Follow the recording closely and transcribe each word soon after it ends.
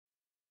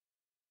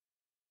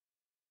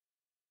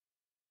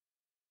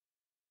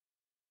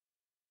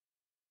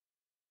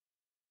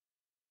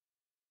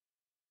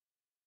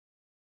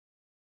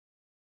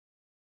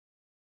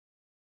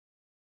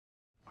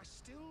I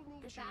still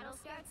need The battle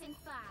starts in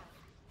 5,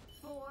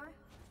 4,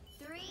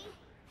 3,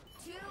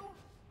 2,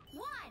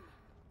 1.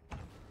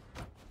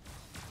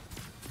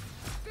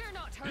 Fear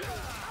not, turtle.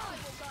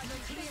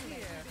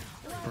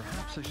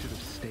 Perhaps I should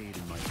have stayed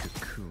in my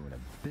cocoon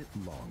a bit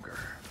longer.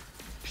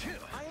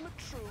 I am a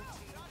true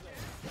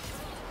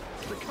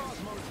The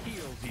cosmos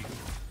heals you.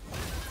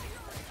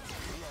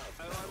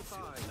 Oh, I'm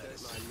fine.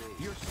 Don't mind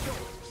me. Your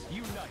souls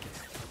united.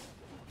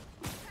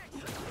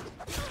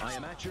 I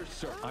am at your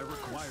service. I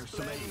require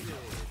some aid.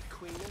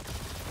 Queen.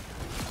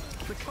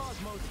 The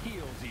cosmos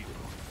heals you.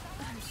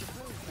 I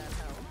suppose that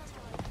helped.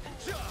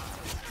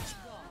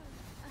 Gone,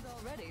 and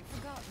already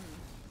forgotten.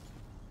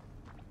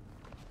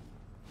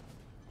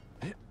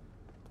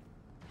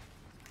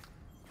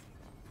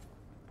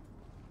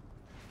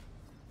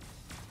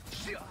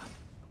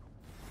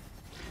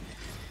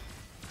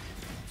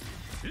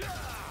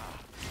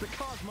 The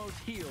cosmos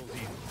heals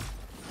you.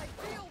 I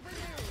feel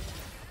renewed.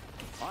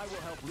 I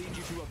will help lead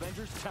you to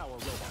Avengers Tower,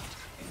 robot.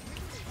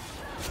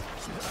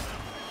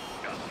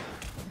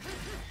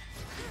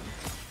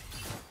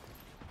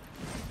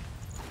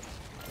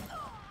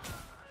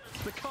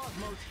 The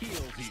cosmos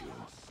heals you.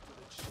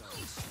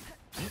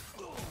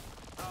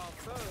 Our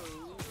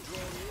foe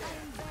draw near.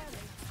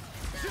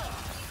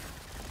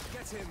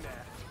 Get in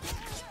there.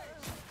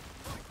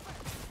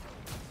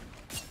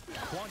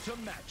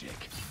 Quantum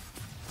magic.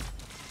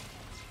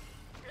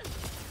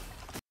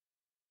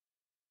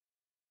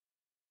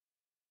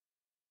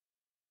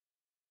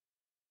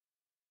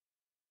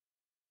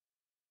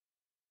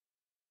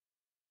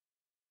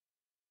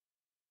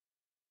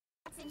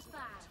 In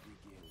 5,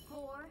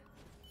 4,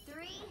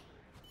 3,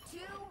 2,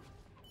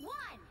 1.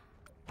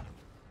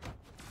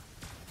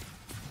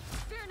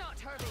 Fear not,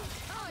 turtle.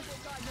 I will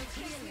guide the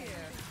king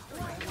here.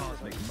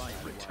 Cosmic might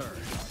return.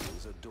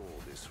 Dragons adore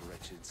this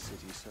wretched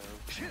city, so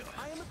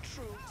I am a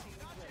true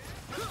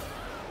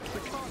The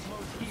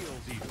cosmos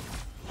heals you.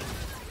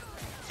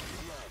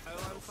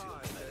 Oh, I'm fine.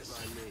 Don't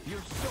mind me.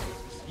 Your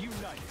souls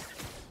united.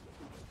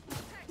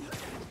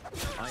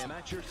 I am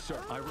at your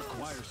service. I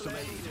require some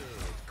aid.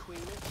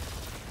 Queen.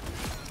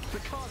 The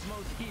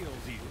cosmos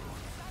heals you.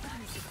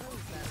 I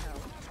suppose that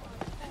helped.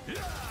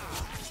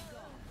 Gone,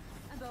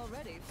 and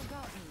already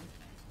forgotten.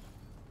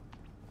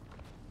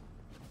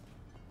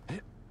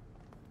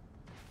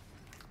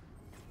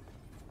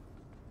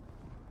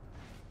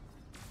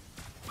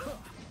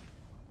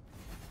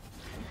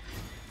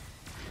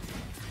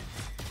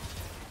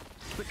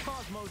 The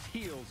cosmos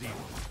heals you.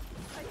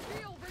 I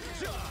feel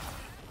renewed.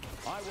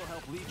 I will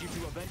help lead you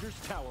to Avengers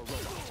Tower,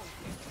 robot.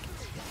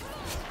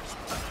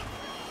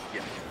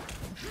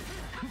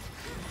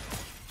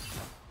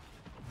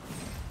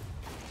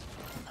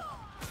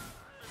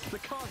 The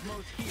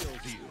cosmos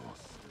heals you.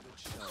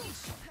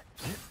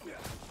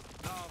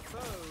 Our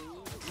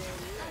foe draw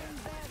near.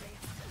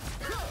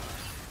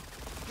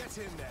 Get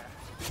in there.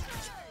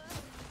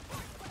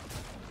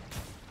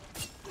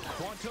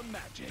 Quantum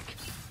magic.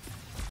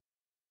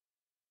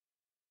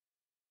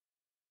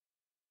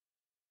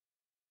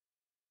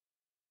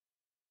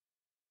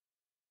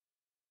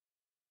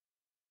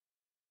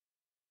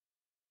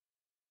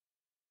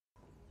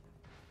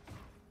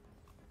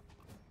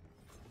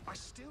 I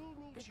still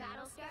need The you.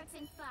 battle starts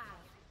in 5,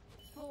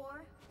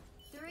 4,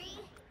 3,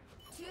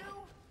 2,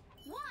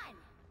 1.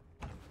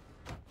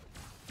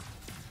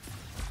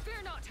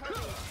 Fear not,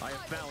 turtle. I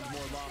have found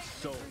more lost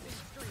souls.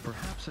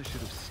 Perhaps I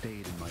should have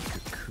stayed in my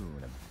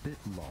cocoon a bit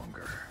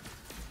longer.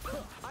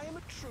 I am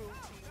a true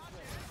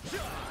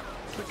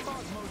The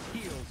cosmos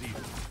heals you.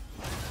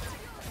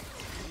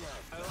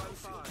 Oh, I'm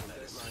fine.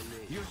 Don't mind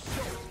me. Your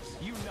souls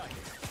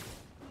united.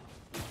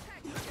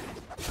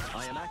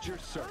 I am at your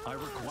service. I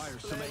require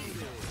some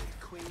aid.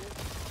 Queen.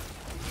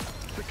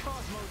 The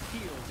cosmos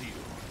heals you.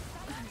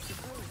 I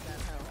suppose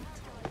that helped.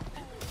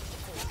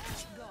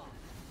 Gone,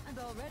 and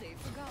already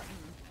forgotten.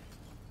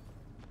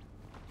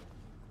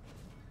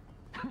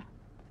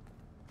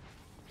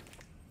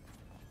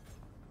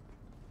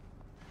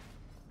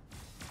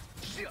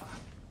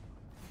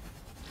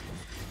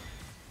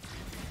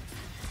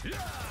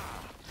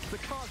 The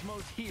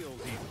cosmos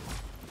heals you.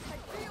 I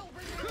feel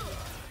renewed.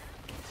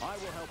 I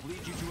will help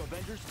lead you to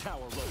Avengers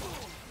Tower,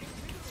 robot.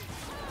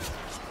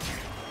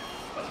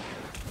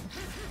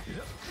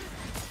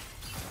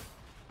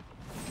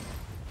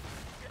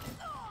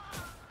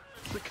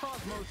 The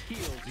cosmos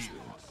heals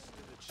you.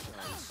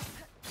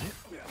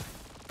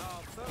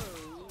 Our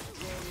foe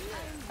draw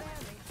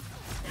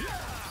near.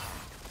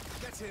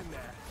 Get in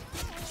there.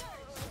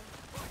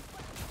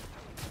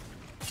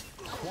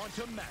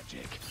 Quantum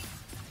magic.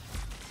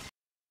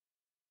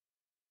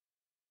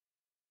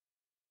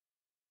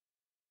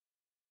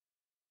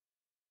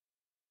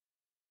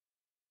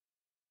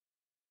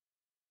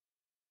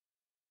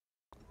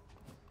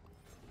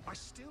 I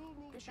still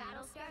need The you.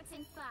 battle starts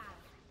in 5,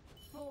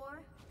 4,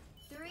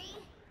 3,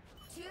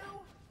 2,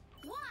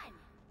 1.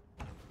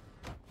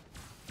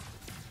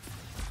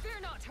 Fear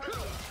not, turtle.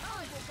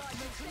 I will guide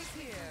the king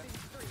here.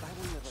 I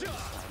will never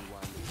understand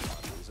why the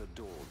dragons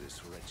adore this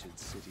this wretched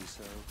city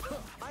so.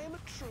 I am a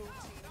true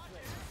team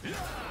player.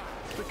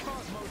 The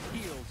cosmos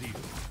heals you.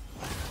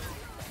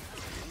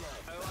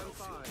 Oh, I'm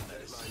fine.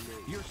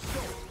 Your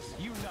souls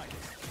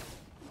united.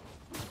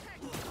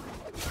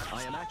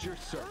 I am at your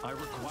service. I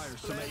require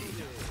some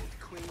aid.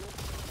 Queen.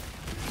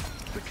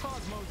 The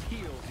cosmos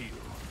heals you.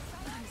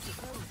 I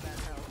suppose that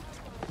helped.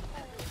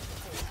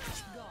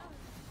 Gone.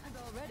 I'd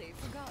already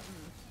forgotten.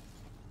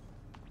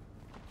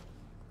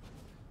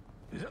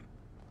 Yep.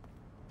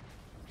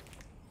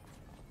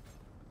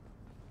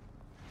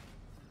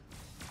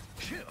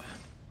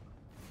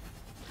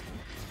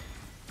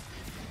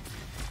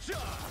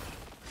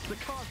 The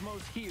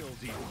cosmos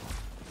heals you.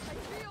 I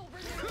feel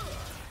renewed.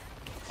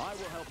 I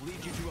will help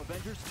lead you to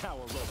Avengers Tower,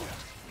 Robot.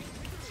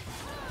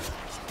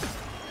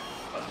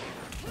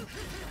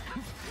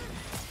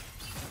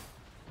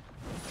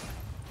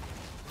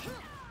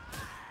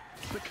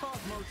 The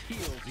cosmos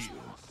heals you.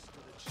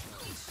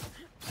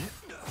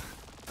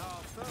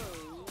 Our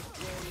foe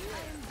draw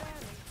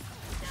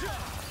near.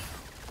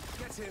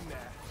 Get in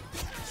there.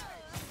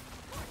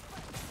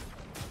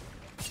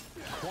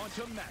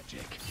 Quantum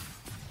magic.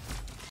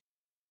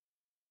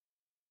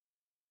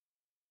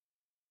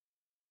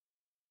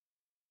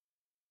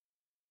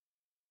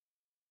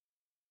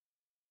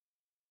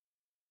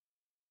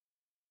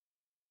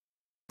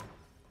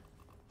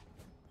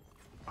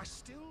 I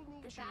still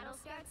need The battle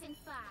starts in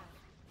 5,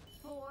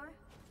 4,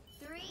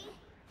 3,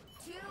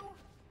 2,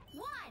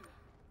 1.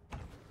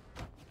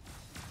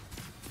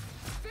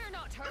 Fear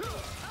not, Turtle.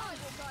 I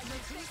will guide my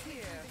peace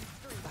here.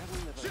 I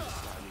will never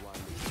understand why the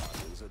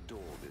Guardians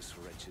adore this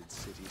wretched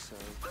city so.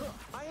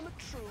 I am a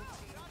true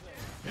team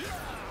player.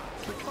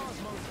 The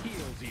cosmos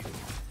heals you.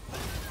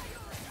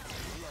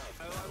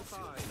 Oh, I'm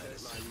fine.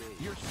 Don't mind me.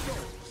 Your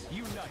souls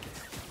united.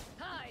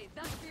 Hi,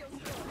 that feels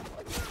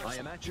good. I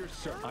am at your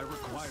service. I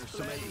require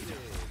some aid.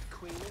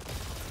 Queen.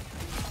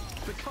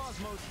 The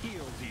cosmos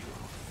heals you.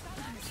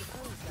 I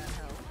suppose that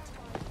helped.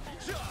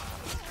 Gone.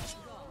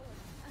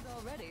 I'd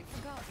already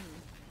forgotten.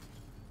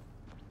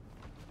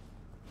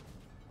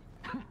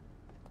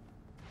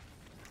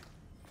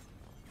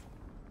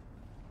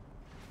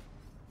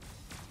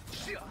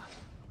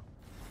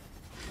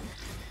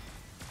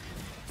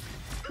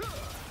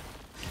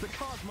 The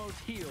cosmos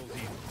heals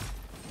you.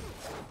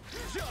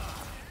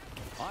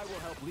 I will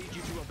help lead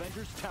you to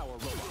Avengers Tower,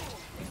 Robot.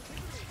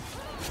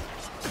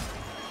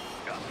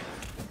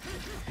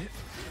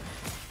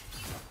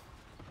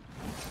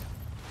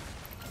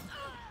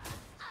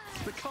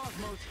 The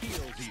cosmos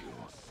heals you.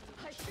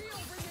 I feel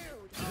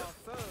renewed. Our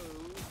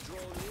foes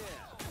draw near.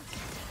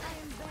 I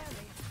am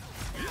barely.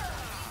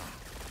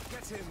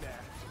 Get in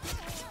there.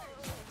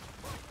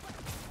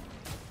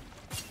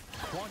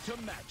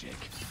 Quantum magic.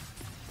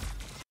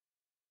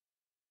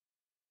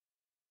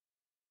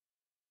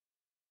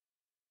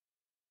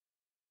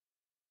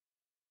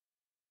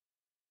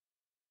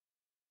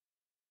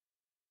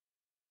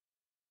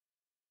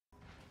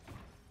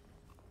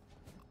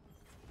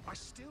 I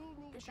still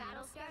need The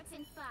battle starts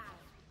in 5,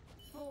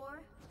 4,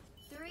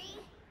 3,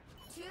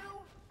 2,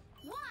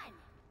 1.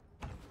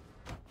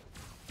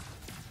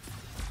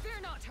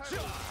 Fear not, Turtle.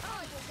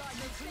 I will guide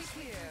my peace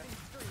here.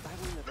 I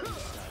will never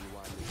understand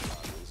why the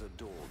Guardians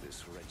adore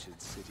this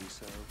wretched city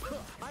so.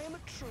 I am a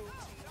true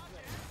team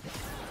player.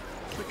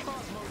 The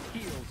cosmos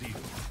heals you.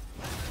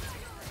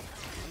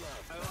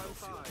 Oh, I'm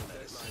fine.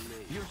 Don't mind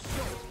me. Your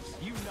souls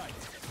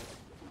united.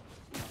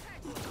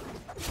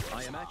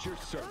 I am at your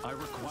service. I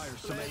require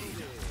some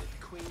aid.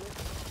 Queen.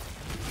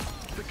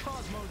 The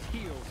cosmos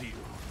heals you.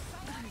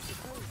 I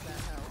suppose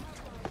that helped.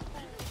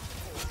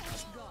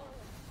 Gone.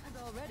 I'd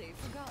already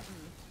forgotten.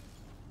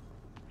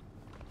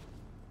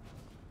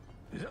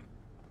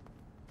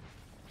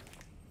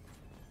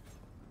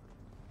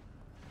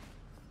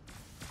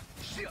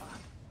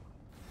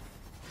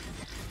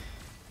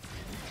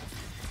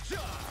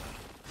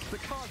 The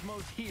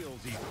cosmos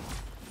heals you.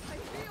 I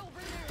feel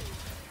renewed.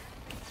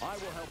 I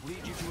will help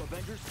lead you to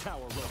Avengers Tower,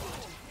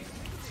 Robot.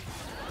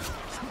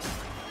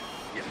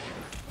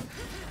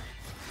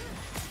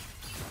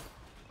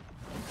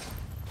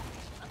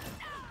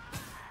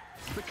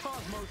 The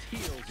cosmos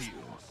heals you.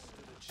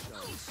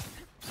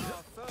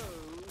 Our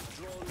foes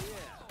draw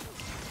near.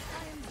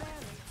 I am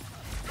barely.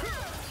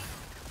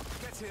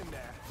 Get in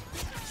there.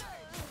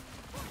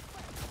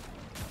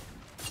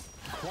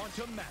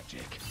 Quantum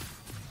magic.